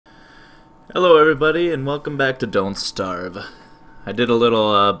Hello everybody and welcome back to Don't Starve. I did a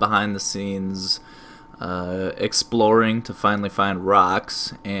little behind the scenes exploring to finally find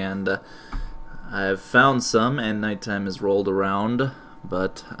rocks, and I've found some and nighttime has rolled around,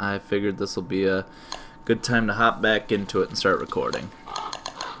 but I figured this will be a good time to hop back into it and start recording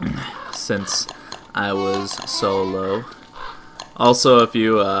since I was so low. Also, if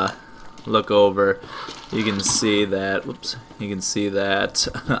you look over, you can see that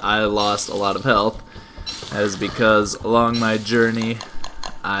I lost a lot of health. That is because along my journey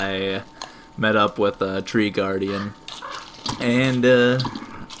I met up with a tree guardian, and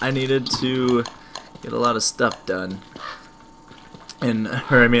I needed to get a lot of stuff done.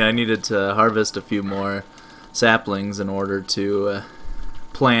 I needed to harvest a few more saplings in order to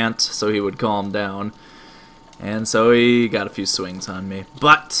plant so he would calm down. And so he got a few swings on me.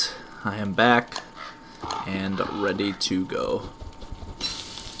 But I am back and ready to go.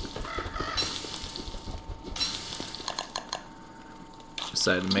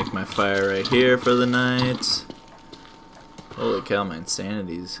 Decided to make my fire right here for the night. Holy cow, my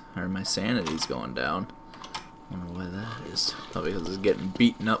sanity's going down. Wonder why that is. Probably because it's getting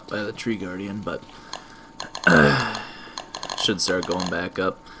beaten up by the tree guardian, but should start going back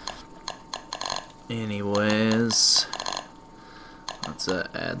up. Anyways, let's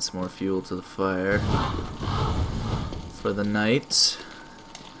add some more fuel to the fire for the night.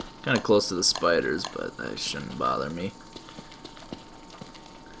 Kind of close to the spiders, but that shouldn't bother me.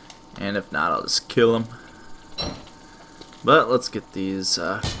 And if not, I'll just kill them. But let's get these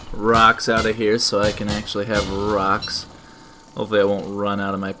rocks out of here so I can actually have rocks. Hopefully I won't run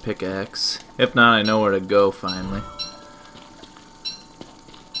out of my pickaxe. If not, I know where to go finally.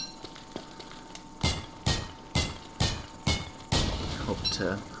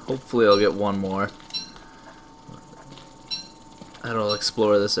 Hopefully I'll get one more. That'll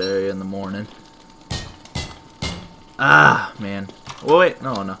explore this area in the morning. Ah, man. Oh, wait,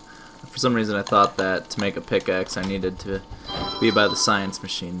 no. For some reason I thought that to make a pickaxe I needed to be by the science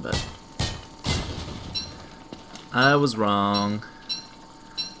machine, but I was wrong.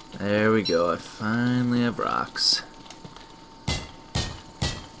 There we go. I finally have rocks.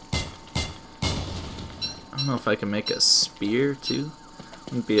 I don't know if I can make a spear too.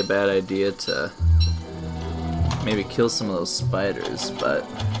 Wouldn't be a bad idea to maybe kill some of those spiders, but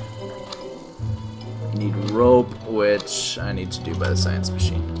need rope, which I need to do by the science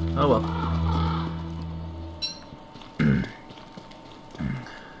machine. Oh well.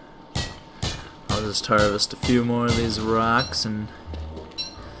 I'll just harvest a few more of these rocks and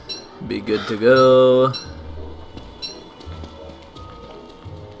be good to go.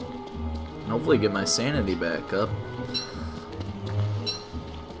 And hopefully get my sanity back up.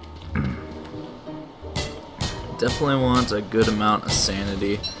 Definitely want a good amount of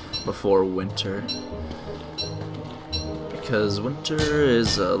sanity before winter, because winter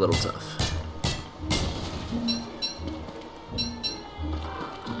is a little tough.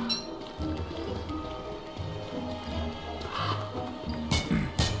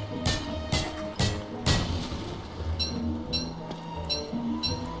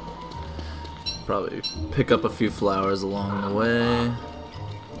 Probably pick up a few flowers along the way.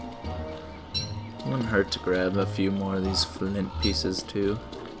 Wouldn't hurt to grab a few more of these flint pieces too.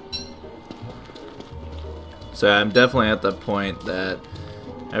 So I'm definitely at the point that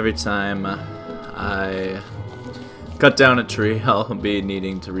every time I cut down a tree, I'll be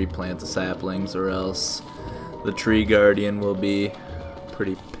needing to replant the saplings, or else the tree guardian will be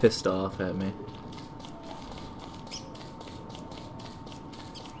pretty pissed off at me.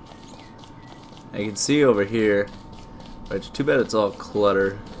 I can see over here, which too bad it's all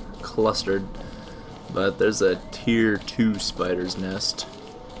clustered. But there's a tier 2 spider's nest,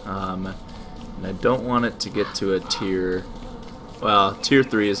 and I don't want it to get to a tier, well, tier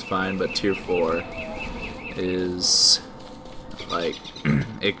 3 is fine, but tier 4 is, like,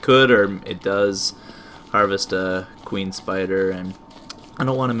 it could or it does harvest a queen spider, and I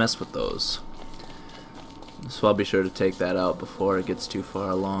don't want to mess with those. So I'll be sure to take that out before it gets too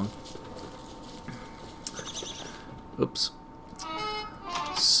far along. Oops.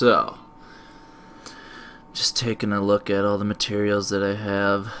 So, just taking a look at all the materials that I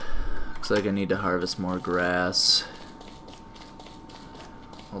have. Looks like I need to harvest more grass.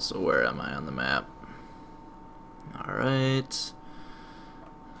 Also, where am I on the map? Alright.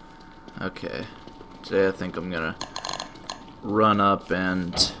 Okay. Today I think I'm gonna run up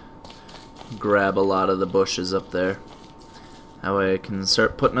and grab a lot of the bushes up there. That way I can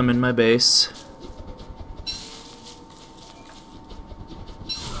start putting them in my base.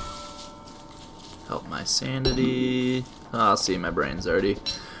 Help my sanity. Oh, see, my brain's already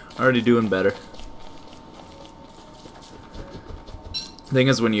Already doing better. Thing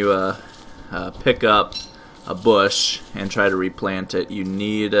is, when you pick up a bush and try to replant it, you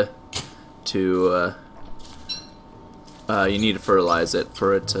need to fertilize it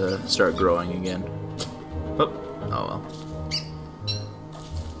for it to start growing again. Oh well.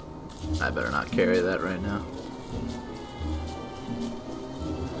 I better not carry that right now.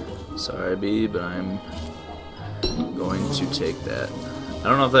 Sorry, B, but I'm going to take that. I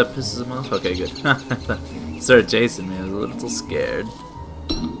don't know if that pisses him off. Okay, good. He started chasing me. I was a little scared.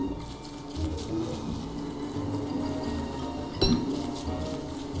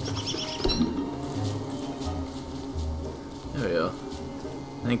 There we go.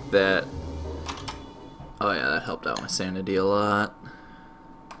 I think that... Oh yeah, that helped out my sanity a lot.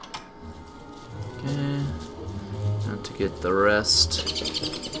 Okay. Now to get the rest.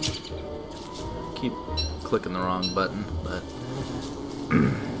 Keep clicking the wrong button, but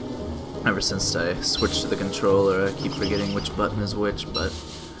ever since I switched to the controller, I keep forgetting which button is which, but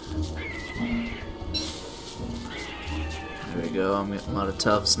there we go. I'm getting a lot of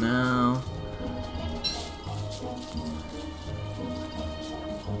tufts now.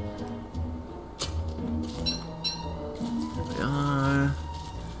 There we are.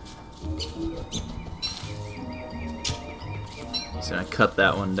 So I cut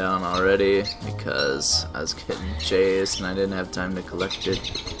that one down already because I was getting chased and I didn't have time to collect it.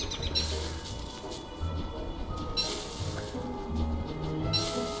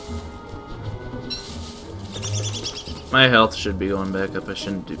 My health should be going back up. I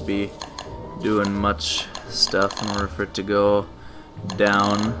shouldn't be doing much stuff in order for it to go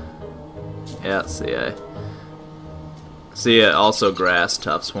down. Yeah, see, also grass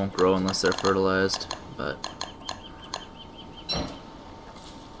tufts won't grow unless they're fertilized, but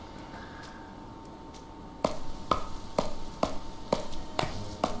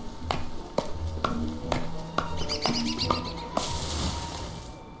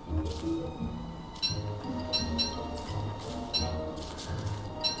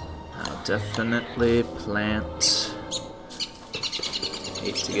definitely plant.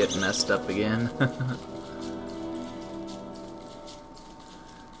 Hate to get messed up again.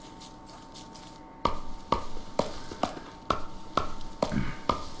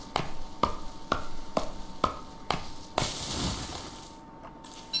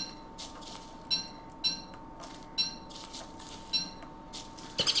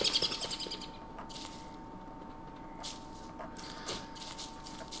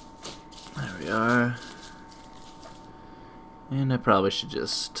 Are. And I probably should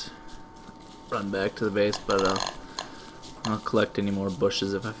just run back to the base, but I'll collect any more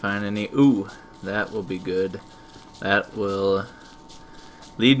bushes if I find any. Ooh, that will be good. That will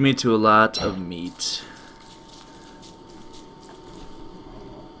lead me to a lot of meat.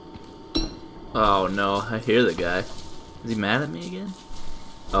 Oh no, I hear the guy. Is he mad at me again?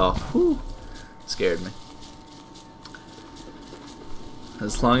 Oh, whew. Scared me.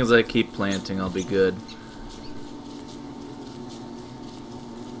 As long as I keep planting, I'll be good.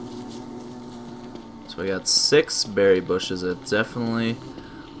 So I got 6 berry bushes. I definitely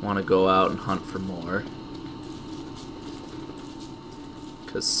want to go out and hunt for more,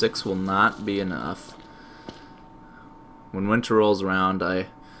 because 6 will not be enough. When winter rolls around,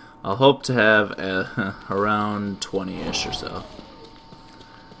 I'll hope to have around 20-ish or so.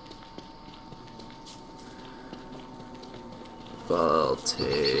 I'll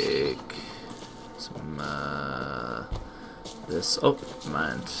take some this. Oh,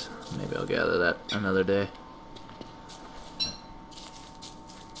 mind. Maybe I'll gather that another day.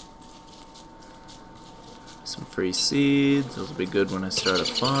 Some free seeds. Those will be good when I start a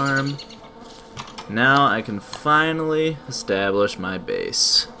farm. Now I can finally establish my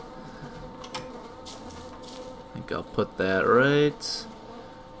base. I think I'll put that right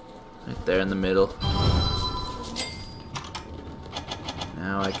there in the middle.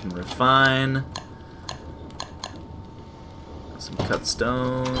 Now I can refine some cut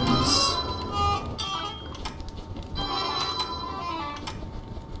stones.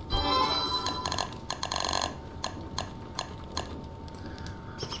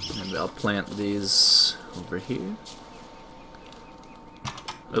 Maybe I'll plant these over here.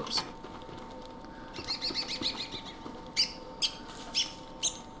 Oops.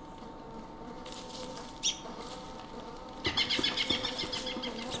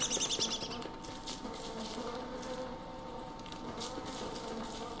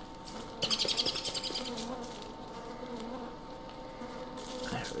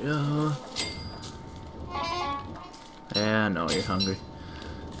 There we go. Yeah, I know you're hungry.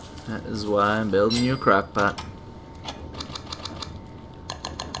 That is why I'm building you a crock pot.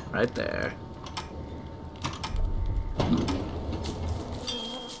 Right there.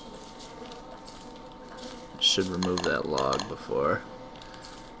 Should remove that log before.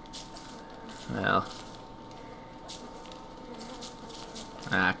 Well.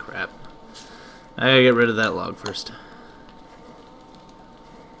 Ah, crap. I gotta get rid of that log first.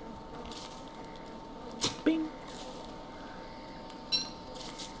 Bing.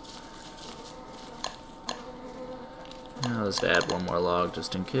 I'll just add one more log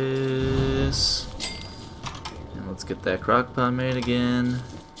just in case. And let's get that crock pot made again.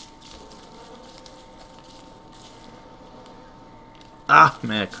 Ah,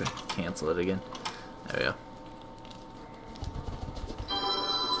 man, I could cancel it again. There we go.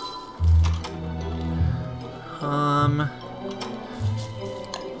 I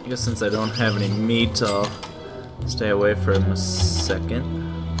guess since I don't have any meat, I'll stay away for a second.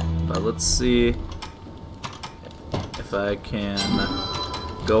 But let's see if I can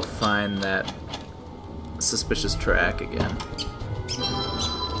go find that suspicious track again.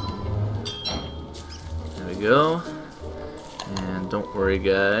 There we go. And don't worry,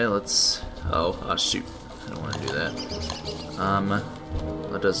 guy. Let's. Oh, shoot! I don't want to do that.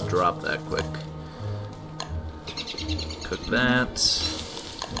 Let us drop that quick. Cook that.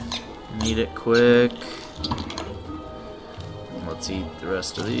 Eat it quick. Let's eat the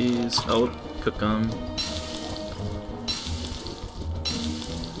rest of these. Oh, cook them.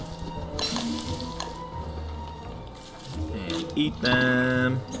 And eat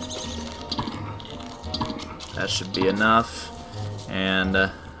them. That should be enough. And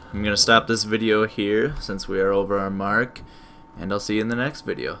I'm going to stop this video here since we are over our mark. And I'll see you in the next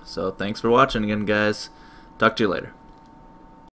video. So thanks for watching again, guys. Talk to you later.